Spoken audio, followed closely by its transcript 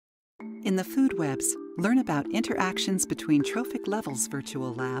In the Food Web's Learn About Interactions Between Trophic Levels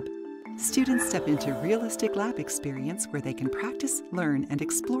virtual lab, students step into realistic lab experience where they can practice, learn, and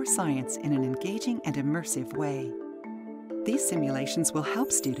explore science in an engaging and immersive way. These simulations will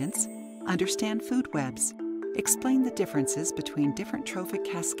help students understand food webs, explain the differences between different trophic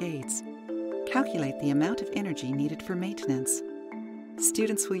cascades, calculate the amount of energy needed for maintenance.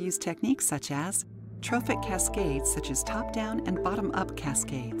 Students will use techniques such as trophic cascades such as top-down and bottom-up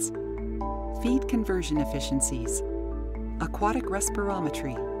cascades, feed conversion efficiencies, aquatic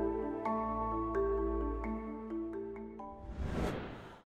respirometry,